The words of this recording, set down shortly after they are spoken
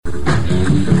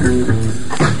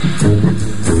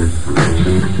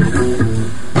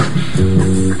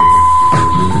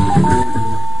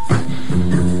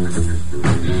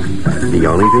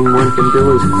can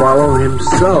do is follow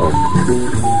himself.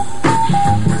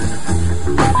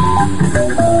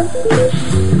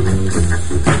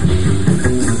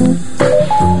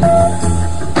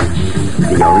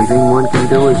 The only thing one can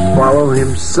do is follow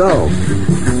himself.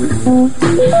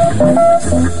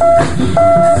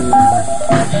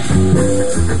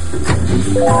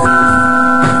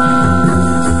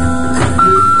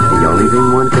 The only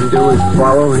thing one can do is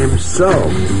follow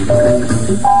himself.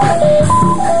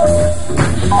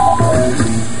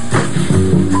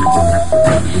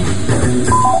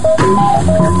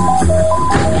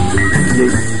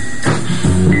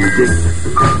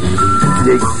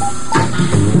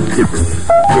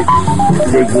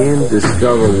 Dig in,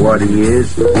 discover what he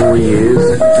is, who he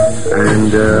is,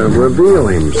 and reveal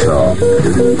himself.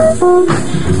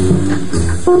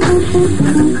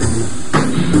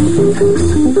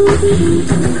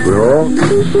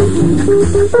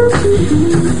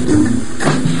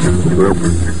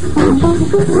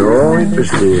 We're all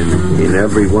interested in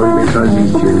everyone because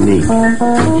he's unique.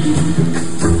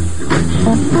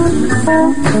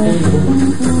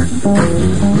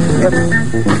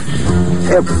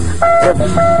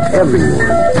 Everyone.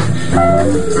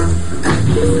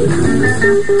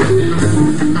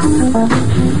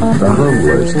 The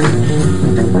humblest.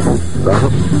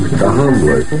 The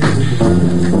humblest.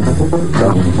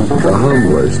 The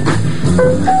humblest.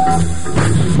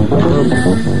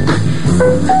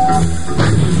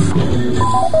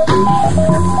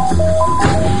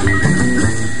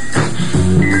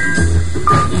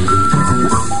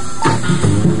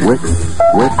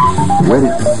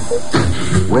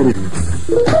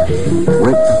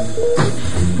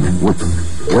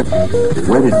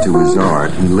 Wedded to his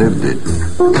art, he lived it.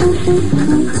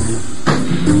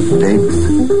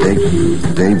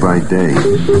 Day by day.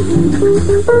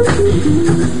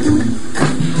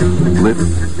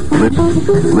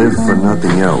 Live for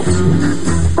nothing else.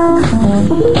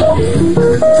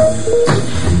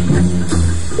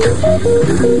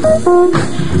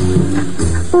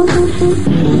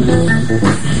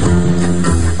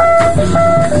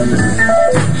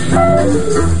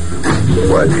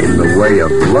 But in the way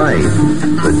of life,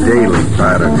 the daily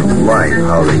pattern of life,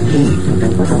 how they eat,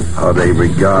 how they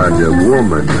regard a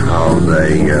woman, how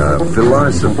they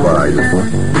philosophize.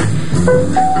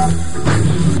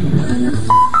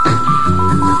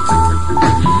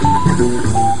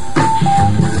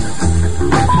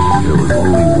 There was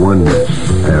only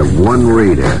one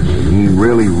reader, and he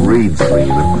really reads me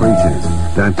and appreciates.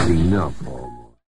 That's enough.